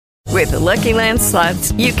With the Lucky Land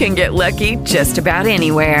Slots, you can get lucky just about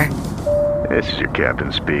anywhere. This is your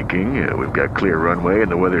captain speaking. We've got clear runway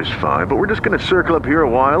and the weather's fine, but we're just going to circle up here a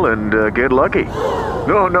while and get lucky.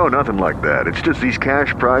 No, nothing like that. It's just these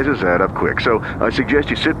cash prizes add up quick. So I suggest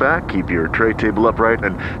you sit back, keep your tray table upright,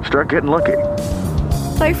 and start getting lucky.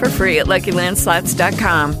 Play for free at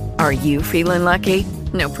LuckyLandSlots.com. Are you feeling lucky?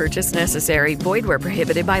 No purchase necessary. Void where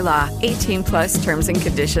prohibited by law. 18 plus terms and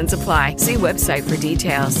conditions apply. See website for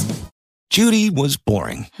details. Judy was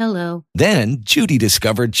boring. Hello. Then Judy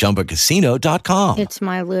discovered ChumbaCasino.com. It's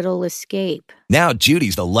my little escape. Now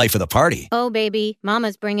Judy's the life of the party. Oh, baby,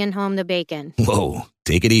 mama's bringing home the bacon. Whoa,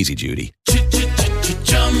 take it easy, Judy.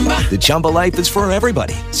 The Chumba life is for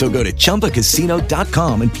everybody. So go to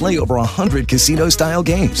ChumbaCasino.com and play over 100 casino-style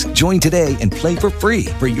games. Join today and play for free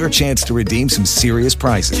for your chance to redeem some serious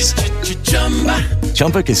prizes.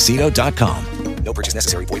 ChumbaCasino.com. No purchase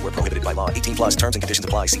necessary. Void where prohibited by law. 18 plus terms and conditions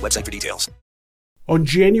apply. See website for details. On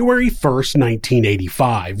January 1st,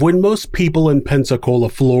 1985, when most people in Pensacola,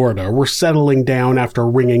 Florida were settling down after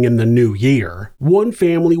ringing in the new year, one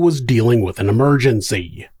family was dealing with an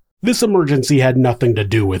emergency. This emergency had nothing to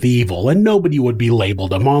do with evil, and nobody would be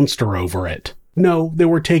labeled a monster over it. No, they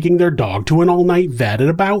were taking their dog to an all-night vet at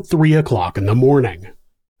about 3 o'clock in the morning.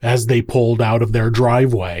 As they pulled out of their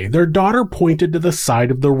driveway, their daughter pointed to the side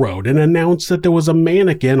of the road and announced that there was a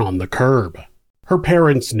mannequin on the curb. Her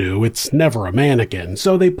parents knew it's never a mannequin,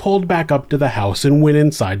 so they pulled back up to the house and went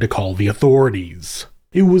inside to call the authorities.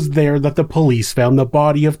 It was there that the police found the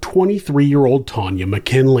body of 23-year-old Tanya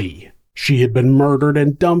McKinley. She had been murdered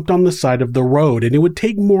and dumped on the side of the road, and it would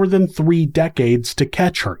take more than 3 decades to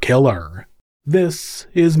catch her killer. This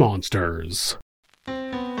is Monsters.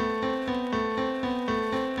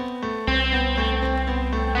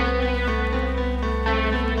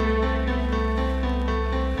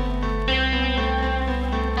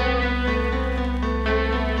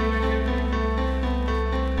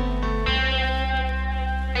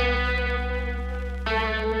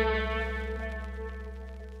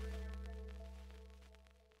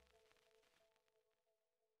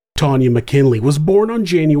 Tanya McKinley was born on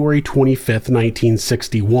January 25,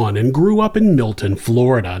 1961, and grew up in Milton,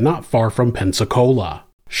 Florida, not far from Pensacola.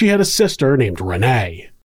 She had a sister named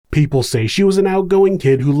Renee. People say she was an outgoing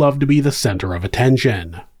kid who loved to be the center of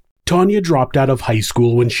attention. Tanya dropped out of high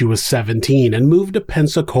school when she was 17 and moved to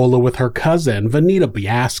Pensacola with her cousin, Vanita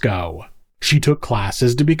Biasco. She took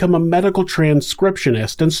classes to become a medical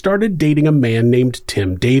transcriptionist and started dating a man named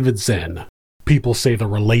Tim Davidson. People say the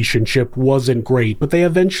relationship wasn't great, but they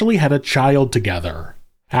eventually had a child together.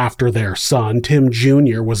 After their son, Tim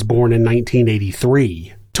Jr., was born in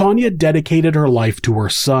 1983, Tanya dedicated her life to her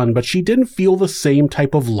son, but she didn't feel the same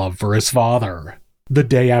type of love for his father. The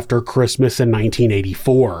day after Christmas in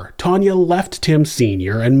 1984, Tanya left Tim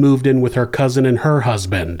Sr. and moved in with her cousin and her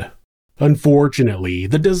husband. Unfortunately,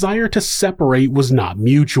 the desire to separate was not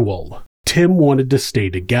mutual. Tim wanted to stay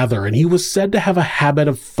together, and he was said to have a habit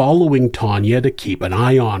of following Tanya to keep an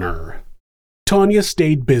eye on her. Tanya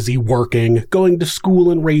stayed busy working, going to school,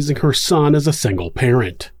 and raising her son as a single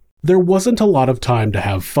parent. There wasn't a lot of time to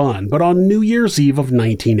have fun, but on New Year's Eve of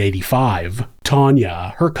 1985,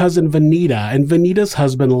 Tanya, her cousin Vanita, and Vanita's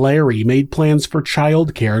husband Larry made plans for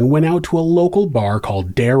childcare and went out to a local bar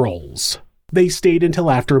called Daryl's. They stayed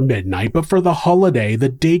until after midnight, but for the holiday, the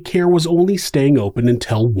daycare was only staying open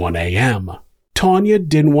until 1 a.m. Tanya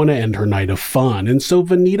didn't want to end her night of fun, and so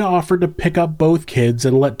Vanita offered to pick up both kids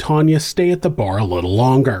and let Tanya stay at the bar a little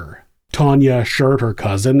longer. Tanya assured her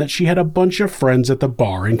cousin that she had a bunch of friends at the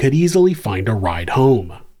bar and could easily find a ride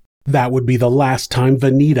home. That would be the last time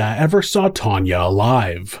Vanita ever saw Tanya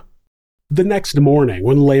alive. The next morning,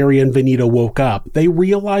 when Larry and Vanita woke up, they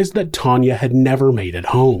realized that Tanya had never made it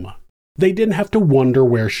home. They didn't have to wonder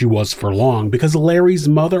where she was for long because Larry's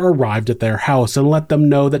mother arrived at their house and let them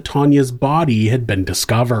know that Tanya's body had been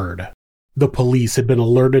discovered. The police had been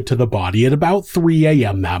alerted to the body at about 3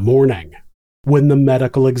 a.m. that morning. When the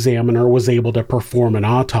medical examiner was able to perform an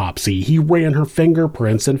autopsy, he ran her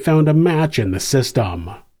fingerprints and found a match in the system.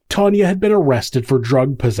 Tanya had been arrested for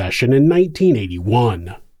drug possession in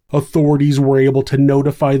 1981. Authorities were able to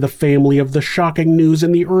notify the family of the shocking news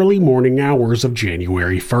in the early morning hours of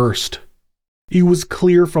January 1st. It was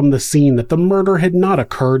clear from the scene that the murder had not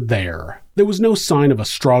occurred there. There was no sign of a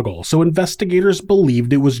struggle, so investigators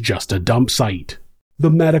believed it was just a dump site. The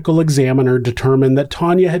medical examiner determined that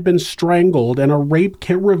Tanya had been strangled, and a rape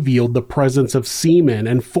kit revealed the presence of semen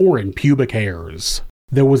and foreign pubic hairs.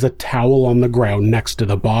 There was a towel on the ground next to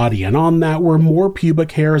the body, and on that were more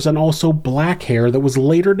pubic hairs and also black hair that was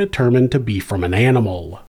later determined to be from an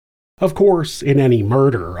animal. Of course, in any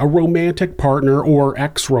murder, a romantic partner or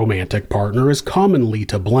ex-romantic partner is commonly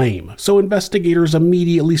to blame, so investigators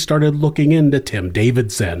immediately started looking into Tim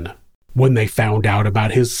Davidson. When they found out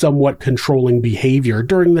about his somewhat controlling behavior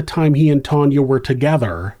during the time he and Tanya were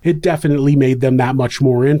together, it definitely made them that much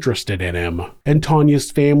more interested in him, and Tanya's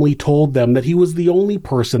family told them that he was the only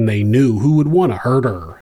person they knew who would want to hurt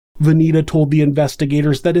her. Vanita told the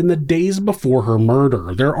investigators that in the days before her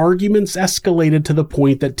murder, their arguments escalated to the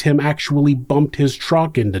point that Tim actually bumped his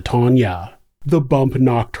truck into Tanya. The bump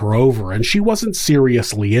knocked her over and she wasn't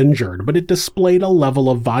seriously injured, but it displayed a level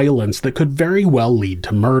of violence that could very well lead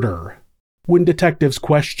to murder. When detectives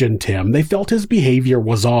questioned Tim, they felt his behavior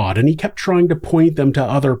was odd and he kept trying to point them to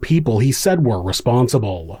other people he said were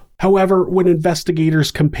responsible. However, when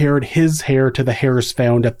investigators compared his hair to the hairs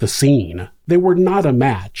found at the scene, they were not a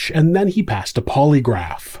match, and then he passed a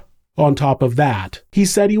polygraph. On top of that, he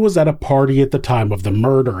said he was at a party at the time of the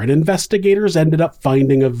murder, and investigators ended up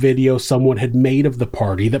finding a video someone had made of the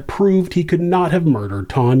party that proved he could not have murdered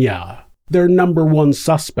Tanya. Their number one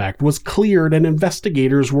suspect was cleared and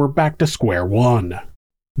investigators were back to square one.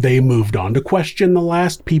 They moved on to question the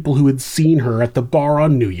last people who had seen her at the bar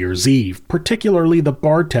on New Year's Eve, particularly the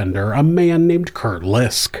bartender, a man named Kurt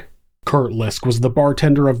Lisk. Kurt Lisk was the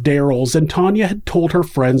bartender of Daryl's, and Tanya had told her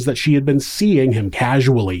friends that she had been seeing him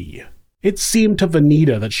casually. It seemed to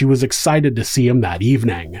Vanita that she was excited to see him that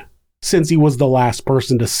evening. Since he was the last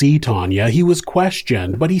person to see Tanya, he was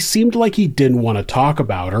questioned, but he seemed like he didn't want to talk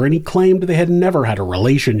about her, and he claimed they had never had a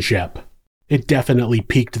relationship. It definitely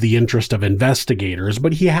piqued the interest of investigators,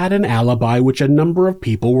 but he had an alibi which a number of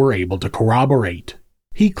people were able to corroborate.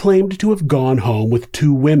 He claimed to have gone home with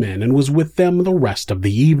 2 women and was with them the rest of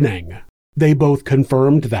the evening. They both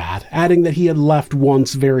confirmed that, adding that he had left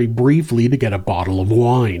once very briefly to get a bottle of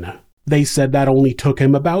wine. They said that only took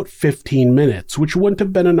him about 15 minutes, which wouldn't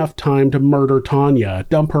have been enough time to murder Tanya,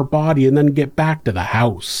 dump her body, and then get back to the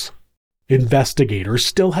house. Investigators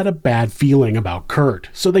still had a bad feeling about Kurt,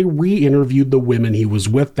 so they re-interviewed the women he was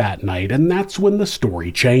with that night, and that's when the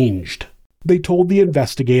story changed. They told the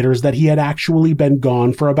investigators that he had actually been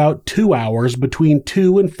gone for about 2 hours between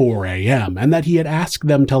 2 and 4 a.m., and that he had asked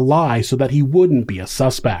them to lie so that he wouldn't be a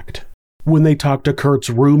suspect. When they talked to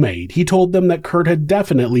Kurt's roommate, he told them that Kurt had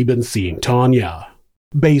definitely been seeing Tanya.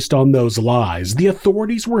 Based on those lies, the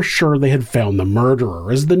authorities were sure they had found the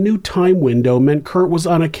murderer, as the new time window meant Kurt was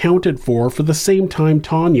unaccounted for the same time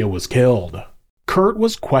Tanya was killed. Kurt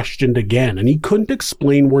was questioned again, and he couldn't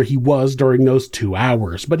explain where he was during those 2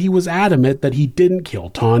 hours, but he was adamant that he didn't kill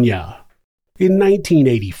Tanya. In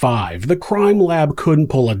 1985, the crime lab couldn't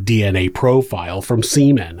pull a DNA profile from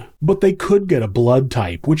semen, but they could get a blood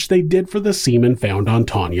type, which they did for the semen found on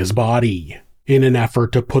Tanya's body. In an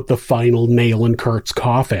effort to put the final nail in Kurt's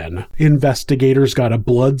coffin, investigators got a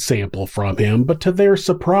blood sample from him, but to their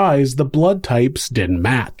surprise, the blood types didn't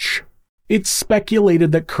match. It's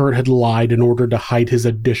speculated that Kurt had lied in order to hide his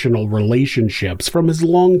additional relationships from his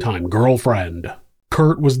longtime girlfriend.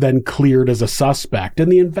 Kurt was then cleared as a suspect, and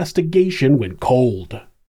the investigation went cold.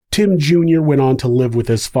 Tim Jr. went on to live with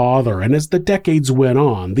his father, and as the decades went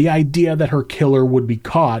on, the idea that her killer would be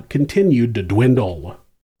caught continued to dwindle.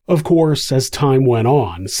 Of course, as time went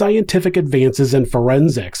on, scientific advances in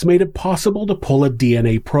forensics made it possible to pull a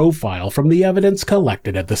DNA profile from the evidence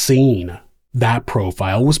collected at the scene. That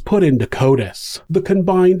profile was put into CODIS, the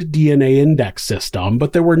combined DNA index system,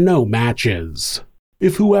 but there were no matches.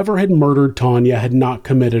 If whoever had murdered Tanya had not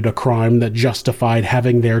committed a crime that justified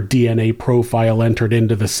having their DNA profile entered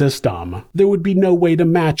into the system, there would be no way to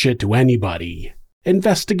match it to anybody.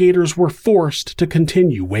 Investigators were forced to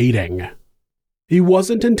continue waiting. It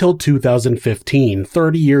wasn't until 2015,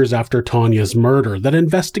 30 years after Tanya's murder, that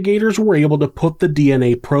investigators were able to put the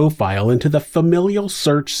DNA profile into the familial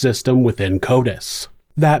search system within CODIS.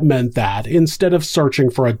 That meant that, instead of searching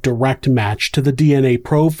for a direct match to the DNA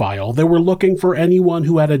profile, they were looking for anyone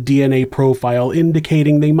who had a DNA profile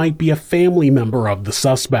indicating they might be a family member of the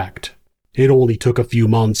suspect. It only took a few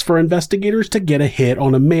months for investigators to get a hit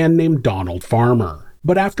on a man named Donald Farmer.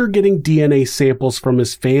 But after getting DNA samples from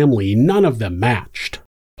his family, none of them matched.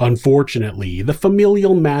 Unfortunately, the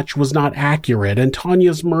familial match was not accurate, and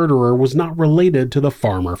Tanya's murderer was not related to the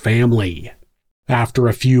Farmer family. After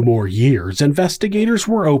a few more years, investigators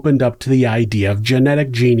were opened up to the idea of genetic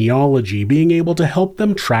genealogy being able to help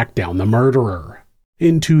them track down the murderer.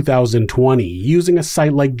 In 2020, using a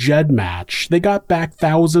site like GEDmatch, they got back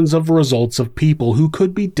thousands of results of people who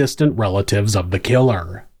could be distant relatives of the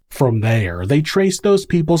killer. From there, they traced those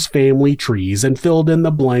people's family trees and filled in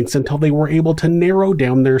the blanks until they were able to narrow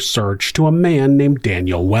down their search to a man named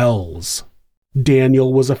Daniel Wells.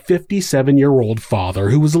 Daniel was a 57-year-old father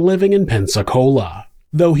who was living in Pensacola.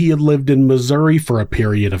 Though he had lived in Missouri for a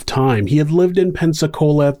period of time, he had lived in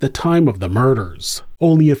Pensacola at the time of the murders,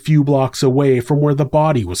 only a few blocks away from where the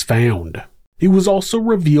body was found. It was also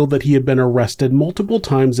revealed that he had been arrested multiple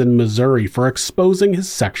times in Missouri for exposing his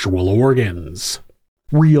sexual organs.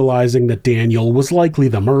 Realizing that Daniel was likely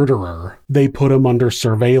the murderer, they put him under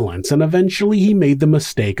surveillance, and eventually he made the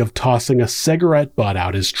mistake of tossing a cigarette butt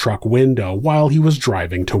out his truck window while he was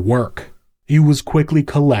driving to work. He was quickly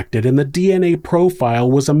collected, and the DNA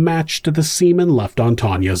profile was a match to the semen left on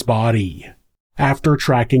Tanya's body. After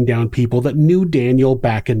tracking down people that knew Daniel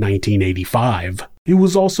back in 1985, it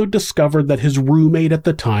was also discovered that his roommate at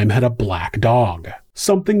the time had a black dog,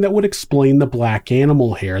 something that would explain the black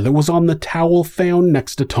animal hair that was on the towel found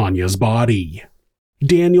next to Tanya's body.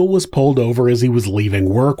 Daniel was pulled over as he was leaving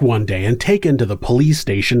work one day and taken to the police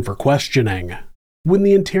station for questioning. When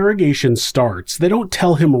the interrogation starts, they don't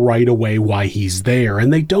tell him right away why he's there,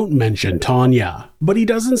 and they don't mention Tanya, but he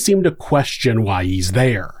doesn't seem to question why he's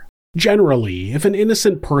there. Generally, if an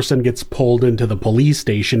innocent person gets pulled into the police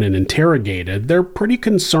station and interrogated, they're pretty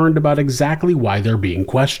concerned about exactly why they're being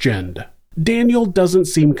questioned. Daniel doesn't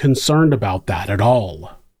seem concerned about that at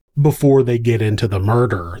all. Before they get into the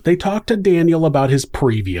murder, they talk to Daniel about his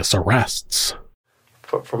previous arrests.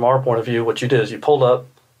 From our point of view, what you did is you pulled up,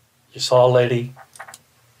 you saw a lady,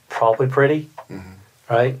 probably pretty,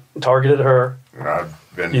 right? Targeted her. I've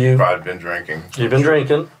been drinking. You've been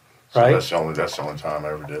drinking, right? So that's the only time I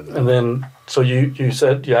ever did that. And then, so you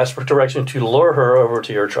said you asked for direction to lure her over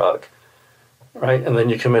to your truck, right? And then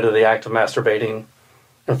you committed the act of masturbating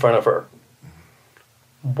in front of her.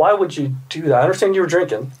 Why would you do that? I understand you were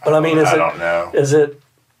drinking, but I mean, I don't know. Is it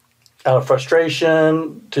out of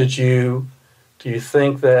frustration? Do you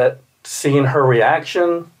think that seeing her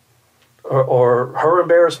reaction or her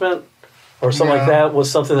embarrassment or something like that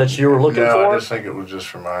was something that you were looking for? I just think it was just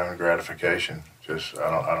for my own gratification.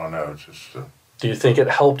 I don't know. It's just. Do you think it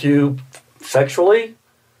helped you sexually?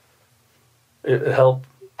 It helped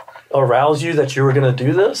arouse you that you were going to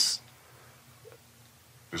do this?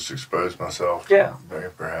 Just expose myself. Yeah.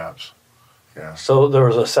 Perhaps. Yeah. So there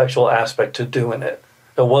was a sexual aspect to doing it.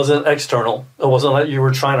 It wasn't external. It wasn't like you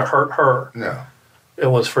were trying to hurt her. No. It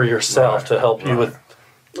was for yourself to help you with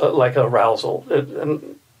like arousal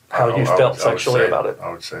and how you felt sexually about it.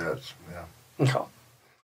 I would say that's, yeah. Okay.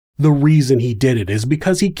 The reason he did it is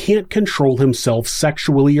because he can't control himself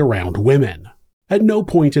sexually around women. At no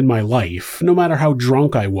point in my life, no matter how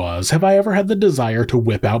drunk I was, have I ever had the desire to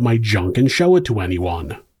whip out my junk and show it to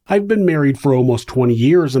anyone. I've been married for almost 20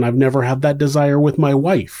 years and I've never had that desire with my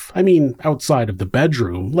wife. I mean, outside of the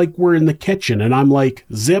bedroom, like we're in the kitchen and I'm like,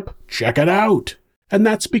 zip, check it out. And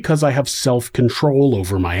that's because I have self-control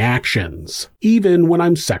over my actions, even when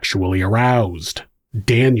I'm sexually aroused.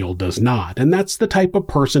 Daniel does not, and that's the type of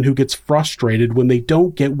person who gets frustrated when they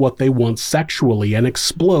don't get what they want sexually and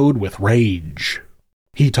explode with rage.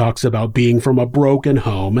 He talks about being from a broken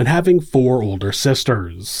home and having 4 older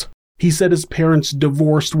sisters. He said his parents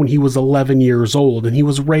divorced when he was 11 years old and he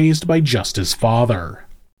was raised by just his father.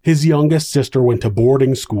 His youngest sister went to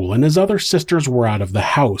boarding school and his other sisters were out of the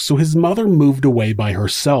house, so his mother moved away by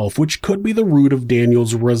herself, which could be the root of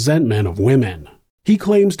Daniel's resentment of women. He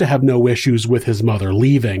claims to have no issues with his mother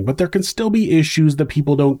leaving, but there can still be issues that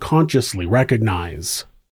people don't consciously recognize.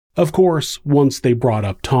 Of course, once they brought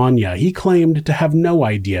up Tanya, he claimed to have no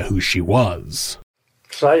idea who she was.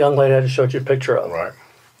 So that young lady I just showed you a picture of. Right.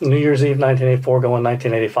 New Year's Eve, 1984, going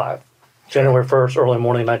 1985. January 1st, early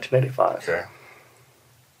morning, 1985. Okay.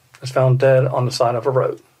 Was found dead on the side of a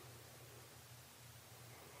road.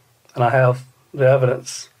 And I have the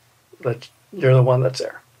evidence that you're the one that's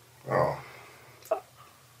there. Oh.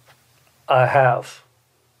 I have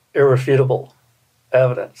irrefutable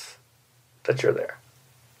evidence that you're there.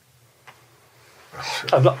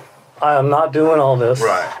 I am not doing all this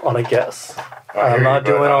on a guess. I'm not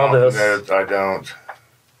doing all this. I don't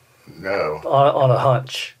know. On a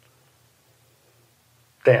hunch.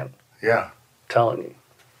 Dan. Yeah. Telling you.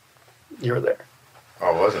 You're there.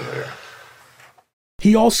 I wasn't there.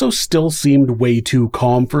 He also still seemed way too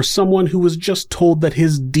calm for someone who was just told that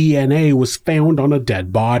his DNA was found on a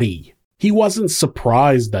dead body. He wasn't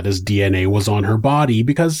surprised that his DNA was on her body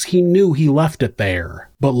because he knew he left it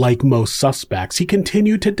there. But like most suspects, he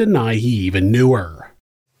continued to deny he even knew her.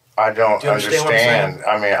 I don't understand.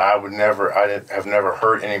 I mean, have never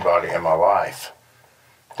hurt anybody in my life.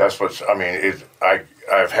 That's what's, I mean,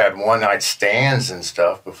 I've had one-night stands and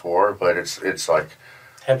stuff before, but it's like...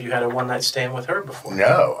 Have you had a one-night stand with her before?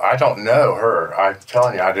 No, I don't know her. I'm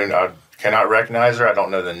telling you, I cannot recognize her. I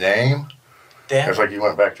don't know the name. Dan, it's like you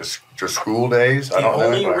went back to school days. I don't know.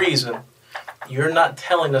 The only reason you're not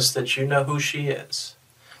telling us that you know who she is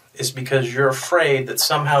because you're afraid that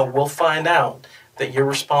somehow we'll find out that you're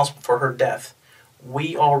responsible for her death.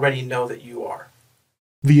 We already know that you are.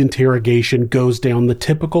 The interrogation goes down the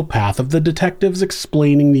typical path of the detectives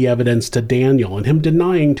explaining the evidence to Daniel and him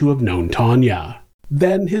denying to have known Tanya.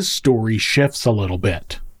 Then his story shifts a little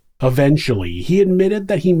bit. Eventually, he admitted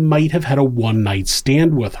that he might have had a one-night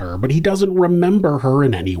stand with her, but he doesn't remember her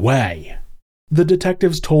in any way. The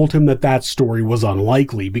detectives told him that story was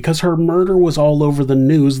unlikely because her murder was all over the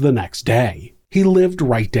news the next day. He lived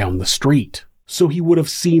right down the street, so he would have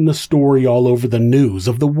seen the story all over the news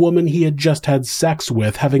of the woman he had just had sex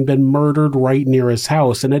with having been murdered right near his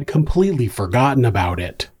house and had completely forgotten about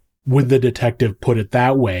it. When the detective put it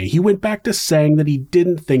that way, he went back to saying that he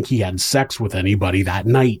didn't think he had sex with anybody that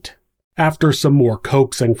night. After some more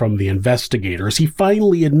coaxing from the investigators, he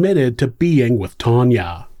finally admitted to being with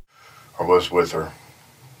Tanya. I was with her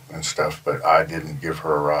and stuff, but I didn't give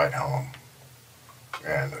her a ride home.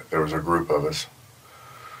 And there was a group of us.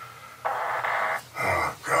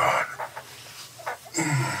 Oh, God.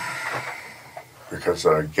 Because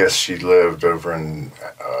I guess she lived over in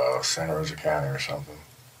Santa Rosa County or something.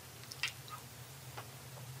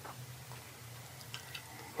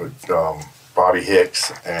 But Bobby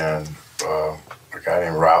Hicks and a guy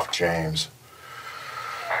named Ralph James,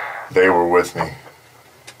 they were with me.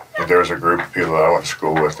 There was a group of people that I went to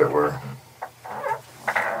school with that were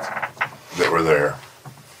there.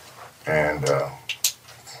 And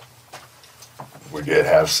we did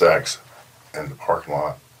have sex in the parking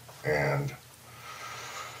lot. And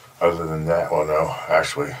other than that, well, no,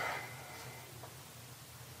 actually,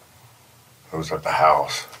 it was at the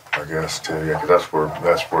house, I guess, too. Yeah, because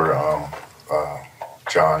that's where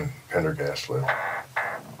John Pendergast lived.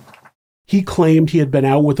 He claimed he had been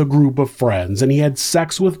out with a group of friends and he had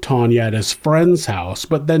sex with Tanya at his friend's house,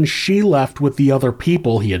 but then she left with the other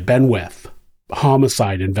people he had been with.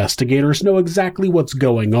 Homicide investigators know exactly what's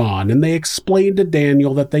going on, and they explain to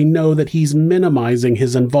Daniel that they know that he's minimizing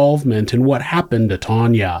his involvement in what happened to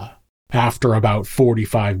Tanya. After about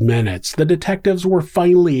 45 minutes, the detectives were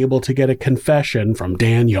finally able to get a confession from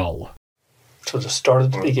Daniel. So just start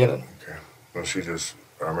at the beginning. Okay. Well,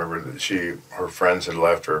 I remember that her friends had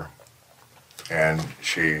left her, and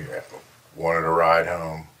she wanted a ride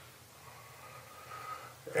home.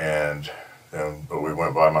 And but we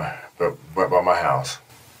went by my house,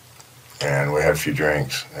 and we had a few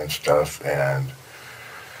drinks and stuff, and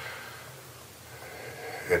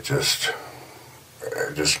it just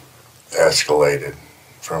escalated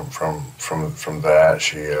from that.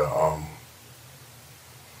 She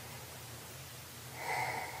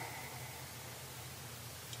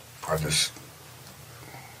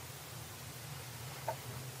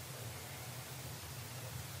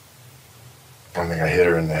I think I hit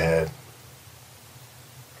her in the head,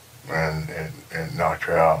 and it knocked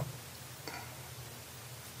her out.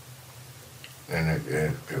 And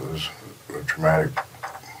it was a traumatic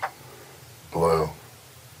blow,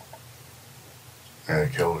 and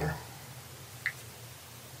it killed her.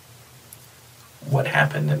 What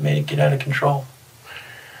happened that made it get out of control?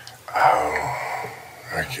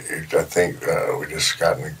 I think we just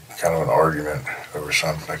got in kind of an argument over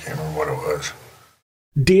something. I can't remember what it was.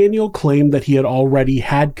 Daniel claimed that he had already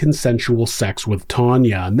had consensual sex with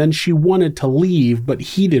Tanya, and then she wanted to leave, but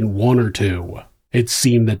he didn't want her to. It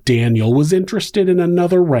seemed that Daniel was interested in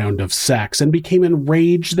another round of sex and became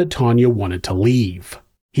enraged that Tanya wanted to leave.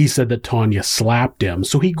 He said that Tanya slapped him,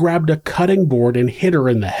 so he grabbed a cutting board and hit her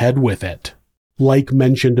in the head with it. Like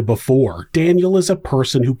mentioned before, Daniel is a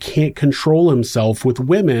person who can't control himself with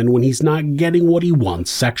women when he's not getting what he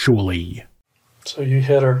wants sexually. So you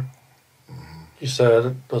hit her. You said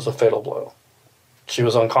it was a fatal blow. She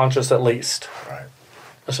was unconscious at least. Right.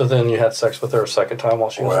 So then you had sex with her a second time while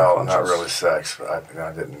she was unconscious? Well, not really sex. I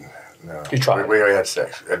didn't. No. You tried? We had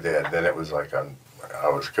sex. I did. Then it was like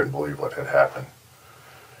couldn't believe what had happened.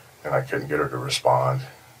 And I couldn't get her to respond.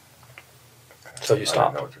 So you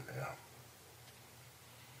stopped? I didn't know what to do.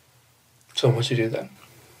 So what'd you do then?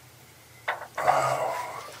 I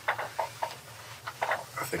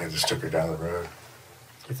think I just took her down the road.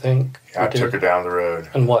 You think? I took her down the road.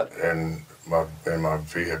 And what? In my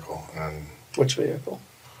vehicle. And which vehicle?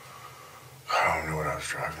 I don't know what I was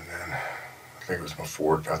driving then. I think it was my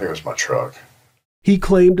Ford. I think it was my truck. He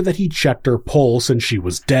claimed that he checked her pulse and she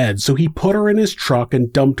was dead, so he put her in his truck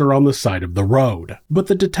and dumped her on the side of the road. But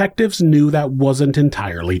the detectives knew that wasn't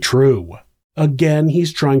entirely true. Again,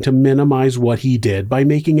 he's trying to minimize what he did by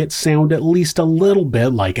making it sound at least a little bit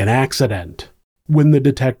like an accident. When the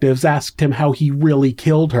detectives asked him how he really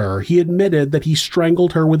killed her, he admitted that he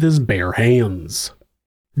strangled her with his bare hands.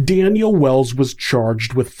 Daniel Wells was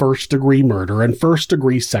charged with first-degree murder and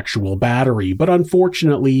first-degree sexual battery, but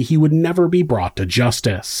unfortunately he would never be brought to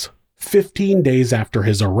justice. 15 days after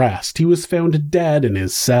his arrest, he was found dead in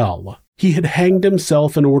his cell. He had hanged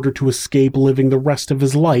himself in order to escape living the rest of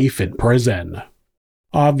his life in prison.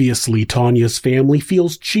 Obviously, Tanya's family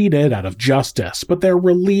feels cheated out of justice, but they're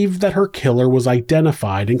relieved that her killer was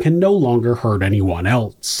identified and can no longer hurt anyone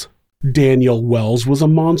else. Daniel Wells was a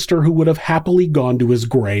monster who would have happily gone to his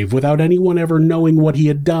grave without anyone ever knowing what he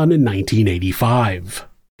had done in 1985.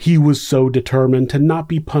 He was so determined to not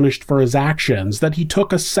be punished for his actions that he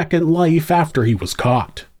took a second life after he was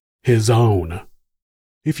caught. His own.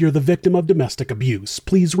 If you're the victim of domestic abuse,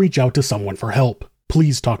 please reach out to someone for help.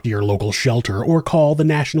 Please talk to your local shelter or call the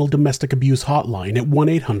National Domestic Abuse Hotline at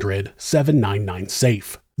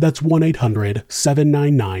 1-800-799-SAFE. That's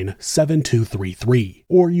 1-800-799-7233.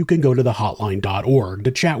 Or you can go to thehotline.org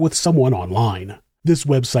to chat with someone online. This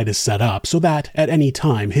website is set up so that, at any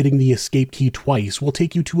time, hitting the escape key twice will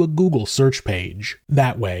take you to a Google search page.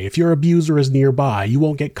 That way, if your abuser is nearby, you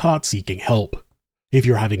won't get caught seeking help. If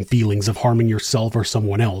you're having feelings of harming yourself or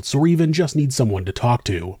someone else, or even just need someone to talk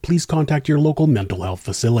to, please contact your local mental health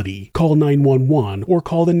facility. Call 911 or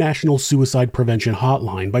call the National Suicide Prevention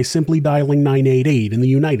Hotline by simply dialing 988 in the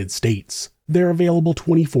United States. They're available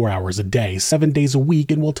 24 hours a day, 7 days a week,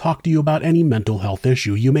 and will talk to you about any mental health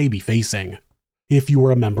issue you may be facing. If you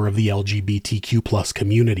are a member of the LGBTQ+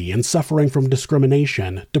 community and suffering from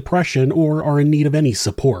discrimination, depression, or are in need of any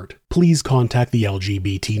support, please contact the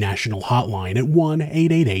LGBT National Hotline at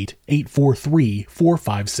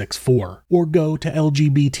 1-888-843-4564 or go to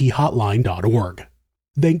lgbthotline.org.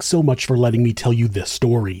 Thanks so much for letting me tell you this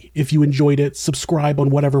story. If you enjoyed it, subscribe on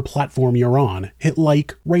whatever platform you're on, hit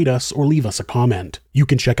like, rate us, or leave us a comment. You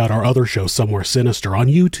can check out our other show, Somewhere Sinister, on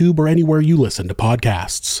YouTube or anywhere you listen to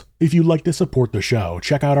podcasts. If you'd like to support the show,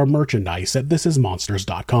 check out our merchandise at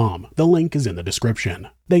thisismonsters.com. The link is in the description.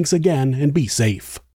 Thanks again, and be safe.